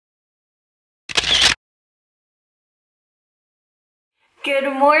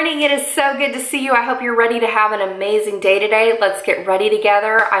Good morning. It is so good to see you. I hope you're ready to have an amazing day today. Let's get ready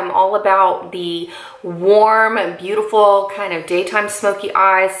together. I'm all about the warm, beautiful kind of daytime smoky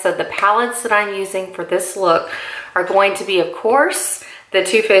eyes. So the palettes that I'm using for this look are going to be, of course, the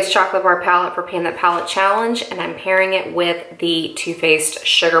Too Faced Chocolate Bar palette for Pan That Palette Challenge, and I'm pairing it with the Too Faced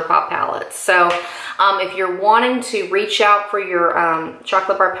Sugar Pop palette. So if you're wanting to reach out for your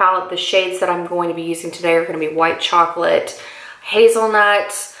chocolate bar palette, the shades that I'm going to be using today are going to be white chocolate,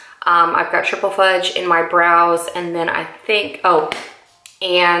 hazelnut, I've got triple fudge in my brows, and then I think,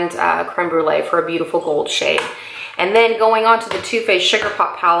 and creme brulee for a beautiful gold shade. And then going on to the Too Faced Sugar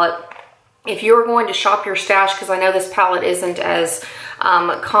Pop palette, if you're going to shop your stash, because I know this palette isn't as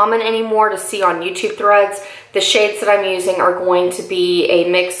common anymore to see on YouTube threads, the shades that I'm using are going to be a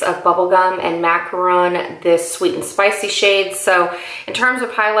mix of bubblegum and macaron, this sweet and spicy shade. So in terms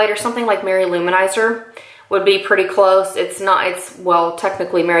of highlighter, something like Mary Luminizer would be pretty close. Well,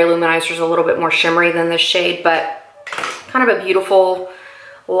 technically Mary Luminizer is a little bit more shimmery than this shade, but kind of a beautiful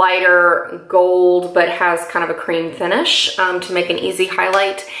lighter gold, but has kind of a cream finish to make an easy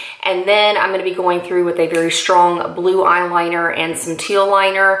highlight. And then I'm going to be going through with a very strong blue eyeliner and some teal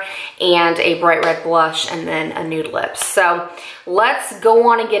liner and a bright red blush and then a nude lip. So let's go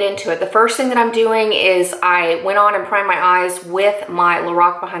on and get into it. The first thing that I'm doing is I went on and primed my eyes with my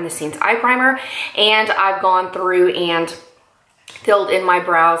Lorac Behind the Scenes Eye Primer, and I've gone through and filled in my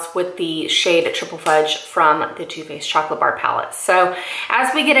brows with the shade Triple Fudge from the Too Faced Chocolate Bar palette. So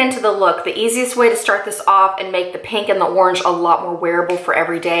as we get into the look, the easiest way to start this off and make the pink and the orange a lot more wearable for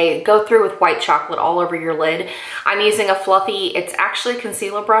every day, go through with white chocolate all over your lid. I'm using a fluffy, it's actually a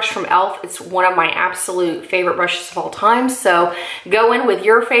concealer brush from e.l.f. It's one of my absolute favorite brushes of all time. So go in with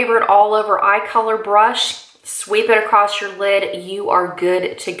your favorite all over eye color brush, sweep it across your lid, you are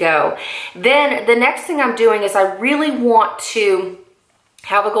good to go. Then the next thing I'm doing is I really want to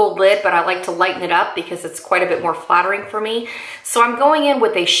have a gold lid, but I like to lighten it up because it's quite a bit more flattering for me. So I'm going in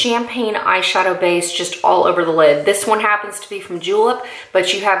with a champagne eyeshadow base just all over the lid. This one happens to be from Julep,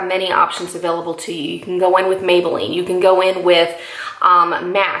 but you have many options available to you. You can go in with Maybelline, you can go in with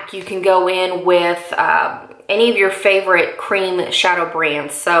MAC, you can go in with any of your favorite cream shadow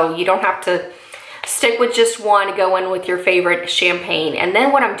brands. So you don't have to stick with just one, go in with your favorite champagne. And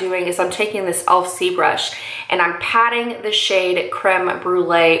then what I'm doing is I'm taking this e.l.f. C brush and I'm patting the shade Creme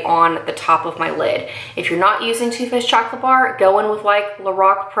Brulee on the top of my lid. If you're not using Too Faced Chocolate Bar, go in with like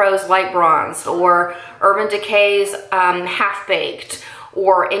Lorac Pro's Light Bronze or Urban Decay's Half Baked,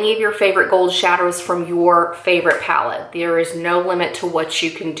 or any of your favorite gold shadows from your favorite palette. There is no limit to what you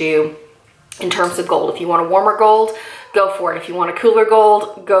can do in terms of gold. If you want a warmer gold, go for it. If you want a cooler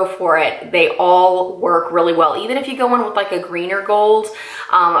gold, go for it. They all work really well. Even if you go in with like a greener gold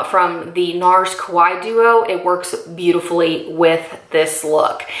from the NARS Kawaii Duo, it works beautifully with this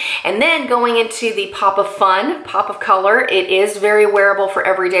look. And then going into the Pop of Fun, Pop of Color, it is very wearable for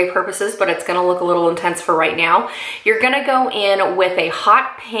everyday purposes, but it's gonna look a little intense for right now. You're gonna go in with a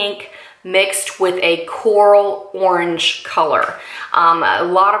hot pink mixed with a coral orange color. A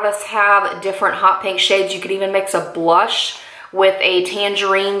lot of us have different hot pink shades. You could even mix a blush with a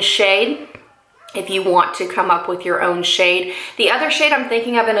tangerine shade if you want to come up with your own shade. The other shade I'm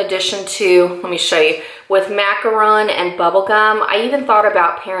thinking of in addition to, let me show you, with Macaron and Bubblegum, I even thought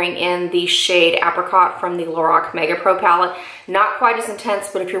about pairing in the shade Apricot from the Lorac Mega Pro palette. Not quite as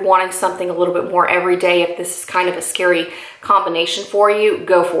intense, but if you're wanting something a little bit more everyday, if this is kind of a scary combination for you,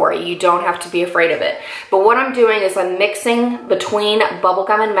 go for it. You don't have to be afraid of it. But what I'm doing is I'm mixing between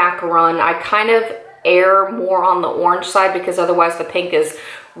Bubblegum and Macaron. I kind of err more on the orange side because otherwise the pink is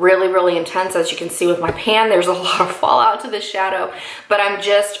really intense. As you can see with my pan, there's a lot of fallout to the shadow, but I'm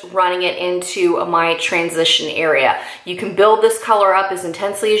just running it into my transition area. You can build this color up as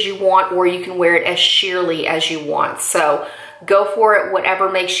intensely as you want, or you can wear it as sheerly as you want. So go for it,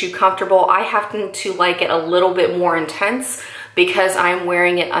 whatever makes you comfortable. I happen to like it a little bit more intense because I'm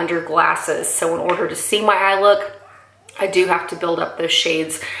wearing it under glasses. So in order to see my eye look, I do have to build up those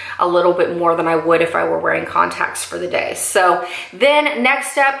shades a little bit more than I would if I were wearing contacts for the day. So then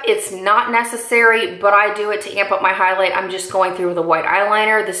next step, it's not necessary, but I do it to amp up my highlight. I'm just going through with a white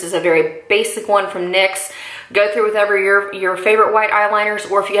eyeliner. This is a very basic one from NYX. Go through with your favorite white eyeliners,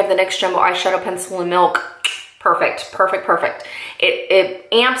 or if you have the NYX Jumbo Eyeshadow Pencil in Milk, perfect. It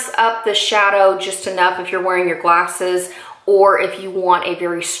amps up the shadow just enough if you're wearing your glasses, or if you want a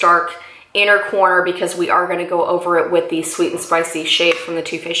very stark inner corner, because we are going to go over it with the sweet and spicy shade from the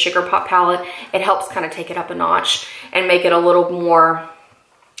Too Faced Sugar Pop palette. It helps kind of take it up a notch and make it a little more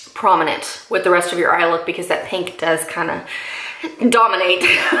prominent with the rest of your eye look, because that pink does kind of dominate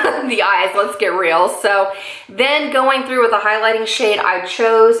the eyes, let's get real. So then going through with a highlighting shade, I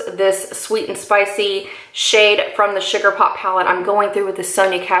chose this Sweet and Spicy shade from the Sugar Pop palette. I'm going through with the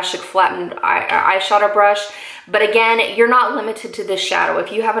Sonia Kashuk flattened eyeshadow brush. But again, you're not limited to this shadow.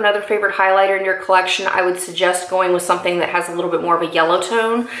 If you have another favorite highlighter in your collection, I would suggest going with something that has a little bit more of a yellow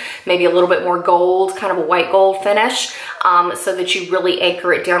tone, maybe a little bit more gold, kind of a white gold finish, so that you really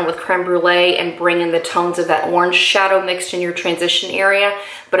anchor it down with creme brulee and bring in the tones of that orange shadow mixed in your transition area.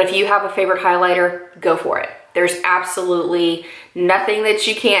 But if you have a favorite highlighter, go for it. There's absolutely nothing that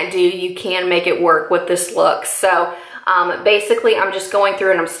you can't do. You can make it work with this look. So basically, I'm just going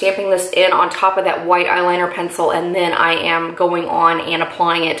through and I'm stamping this in on top of that white eyeliner pencil, and then I am going on and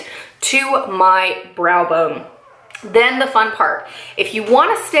applying it to my brow bone. Then the fun part, if you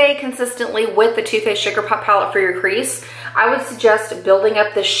want to stay consistently with the Too Faced Sugar Pop palette for your crease, I would suggest building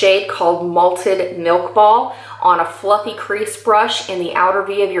up this shade called Malted Milk Ball on a fluffy crease brush in the outer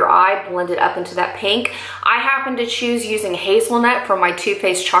V of your eye, blend it up into that pink. I happen to choose using Hazelnut from my Too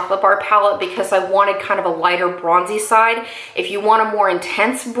Faced Chocolate Bar palette because I wanted kind of a lighter bronzy side. If you want a more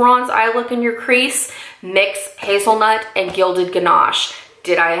intense bronze eye look in your crease, mix Hazelnut and Gilded Ganache.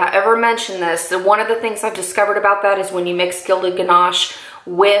 Did I ever mention this? So one of the things I've discovered about that is when you mix Gilded Ganache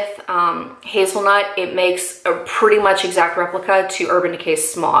with Hazelnut, it makes a pretty much exact replica to Urban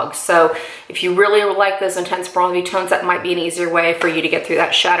Decay's Smog. So if you really like those intense bronzy tones, that might be an easier way for you to get through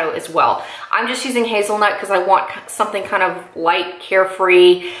that shadow as well. I'm just using Hazelnut because I want something kind of light,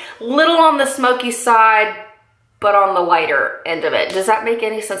 carefree, little on the smoky side, but on the lighter end of it. Does that make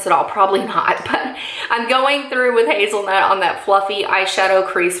any sense at all? Probably not, but I'm going through with Hazelnut on that fluffy eyeshadow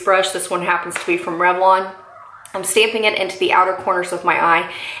crease brush. This one happens to be from Revlon. I'm stamping it into the outer corners of my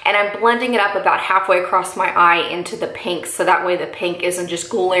eye, and I'm blending it up about halfway across my eye into the pink, so that way the pink isn't just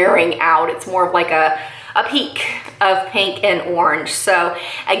glaring out. It's more of like a peak of pink and orange. So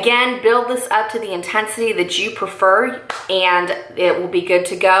again, build this up to the intensity that you prefer and it will be good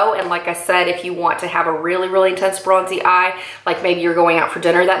to go. And like I said, if you want to have a really, really intense bronzy eye, like maybe you're going out for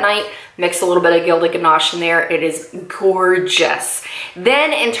dinner that night, mix a little bit of Gilded Ganache in there. It is gorgeous.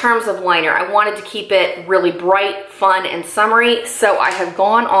 Then in terms of liner, I wanted to keep it really bright, fun, and summery. So I have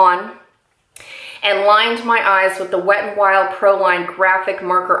gone on and lined my eyes with the Wet n Wild Pro Line Graphic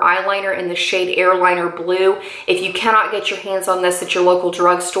Marker Eyeliner in the shade Airliner Blue. If you cannot get your hands on this at your local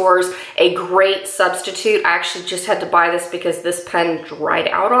drugstores, a great substitute. I actually just had to buy this because this pen dried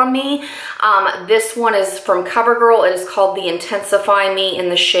out on me. This one is from CoverGirl. It is called the Intensify Me in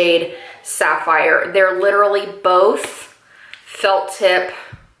the shade Sapphire. They're literally both felt tip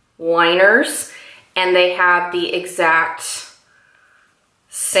liners, and they have the exact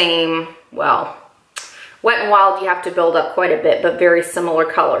same, well, Wet n Wild you have to build up quite a bit, but very similar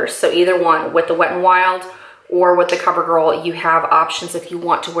colors. So either one, with the Wet n Wild or with the CoverGirl, you have options if you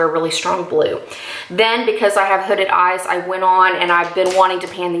want to wear really strong blue. Then, because I have hooded eyes, I went on, and I've been wanting to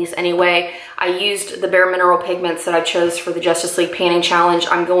pan these anyway, I used the Bare Mineral pigments that I chose for the Justice League Panning Challenge.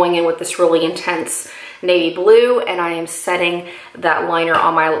 I'm going in with this really intense navy blue, and I am setting that liner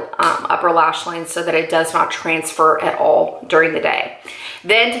on my upper lash line so that it does not transfer at all during the day.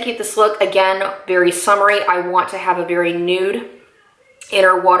 Then to keep this look, again, very summery, I want to have a very nude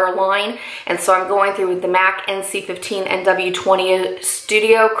inner waterline, and so I'm going through with the MAC NC15 NW20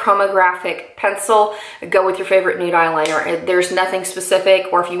 Studio Chromographic Pencil. Go with your favorite nude eyeliner. There's nothing specific,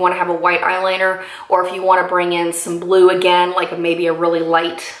 or if you want to have a white eyeliner, or if you want to bring in some blue again, like maybe a really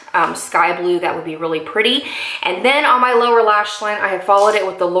light sky blue, that would be really pretty. And then on my lower lash line, I have followed it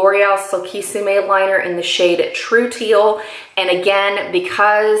with the L'Oreal Silkissime liner in the shade True Teal. And again,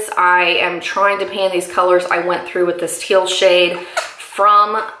 because I am trying to pan these colors, I went through with this teal shade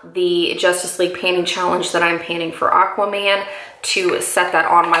from the Justice League Panning Challenge that I'm panning for Aquaman to set that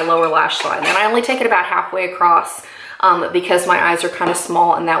on my lower lash line. And I only take it about halfway across because my eyes are kind of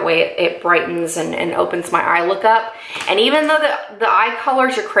small, and that way it brightens and opens my eye look up. And even though the eye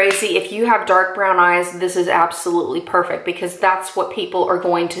colors are crazy, if you have dark brown eyes, this is absolutely perfect because that's what people are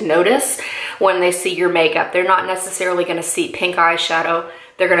going to notice when they see your makeup. They're not necessarily going to see pink eyeshadow.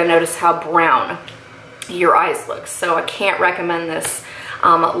 They're going to notice how brown your eyes look. So I can't recommend this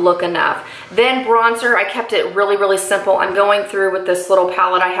look enough. Then bronzer, I kept it really, really simple. I'm going through with this little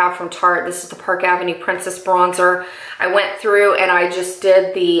palette I have from Tarte. This is the Park Avenue Princess Bronzer. I went through and I just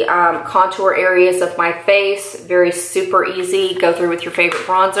did the contour areas of my face. Very super easy. Go through with your favorite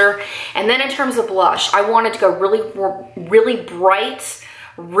bronzer. And then in terms of blush, I wanted to go really, really bright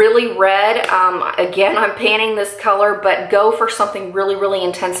really red. Again, I'm panning this color, but go for something really, really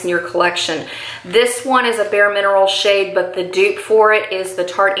intense in your collection. This one is a Bare Mineral shade, but the dupe for it is the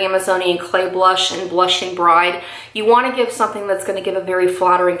Tarte Amazonian Clay Blush in Blushing Bride. You want to give something that's going to give a very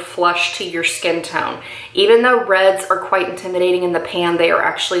flattering flush to your skin tone. Even though reds are quite intimidating in the pan, they are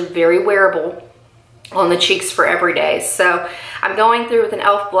actually very wearable on the cheeks for every day. So I'm going through with an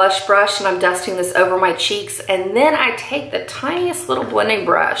e.l.f. blush brush and I'm dusting this over my cheeks, and then I take the tiniest little blending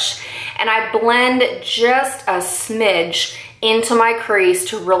brush and I blend just a smidge into my crease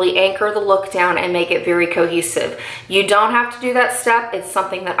to really anchor the look down and make it very cohesive. You don't have to do that step. It's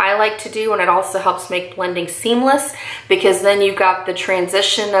something that I like to do, and it also helps make blending seamless, because then you've got the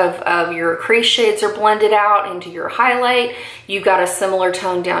transition of your crease shades are blended out into your highlight. You've got a similar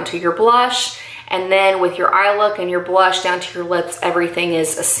tone down to your blush. And then with your eye look and your blush down to your lips, everything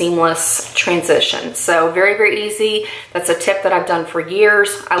is a seamless transition. So very, very easy. That's a tip that I've done for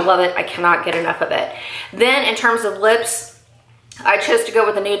years. I love it. I cannot get enough of it. Then in terms of lips, I chose to go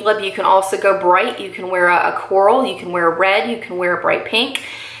with a nude lip. You can also go bright. You can wear a coral. You can wear a red. You can wear a bright pink.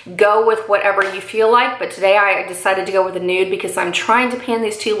 Go with whatever you feel like, but today I decided to go with a nude because I'm trying to pan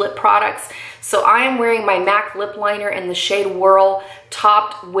these two lip products. So I am wearing my MAC lip liner in the shade Whirl,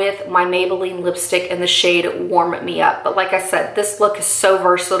 topped with my Maybelline lipstick in the shade Warm Me Up. But like I said, this look is so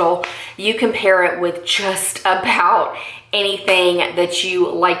versatile. You can pair it with just about anything that you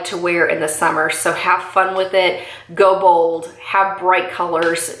like to wear in the summer. So have fun with it, go bold, have bright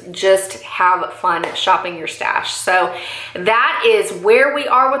colors, just have fun shopping your stash. So that is where we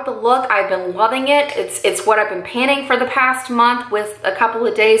are with the look. I've been loving it. It's what I've been panning for the past month with a couple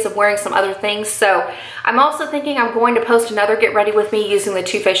of days of wearing some other things. So I'm also thinking I'm going to post another Get Ready With Me using the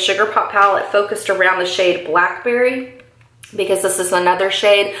Too Faced Sugar Pop palette focused around the shade Blackberry, because this is another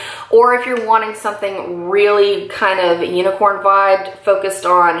shade. Or if you're wanting something really kind of unicorn vibe focused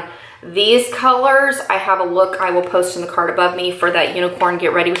on these colors, I have a look I will post in the card above me for that unicorn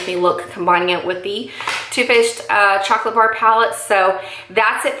Get Ready With Me look, combining it with the Too Faced chocolate bar palette. So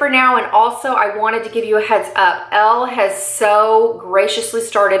that's it for now. And also I wanted to give you a heads up. Elle has so graciously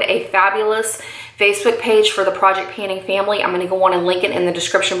started a fabulous Facebook page for the Project Panning family. I'm going to go on and link it in the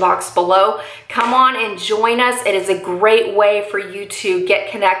description box below. Come on and join us. It is a great way for you to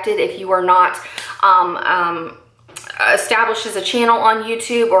get connected if you are not established as a channel on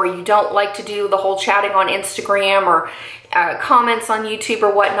YouTube, or you don't like to do the whole chatting on Instagram or comments on YouTube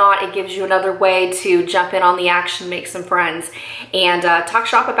or whatnot. It gives you another way to jump in on the action, make some friends, and talk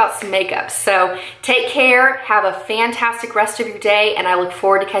shop about some makeup. So take care, have a fantastic rest of your day, and I look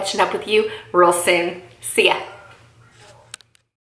forward to catching up with you real soon. See ya.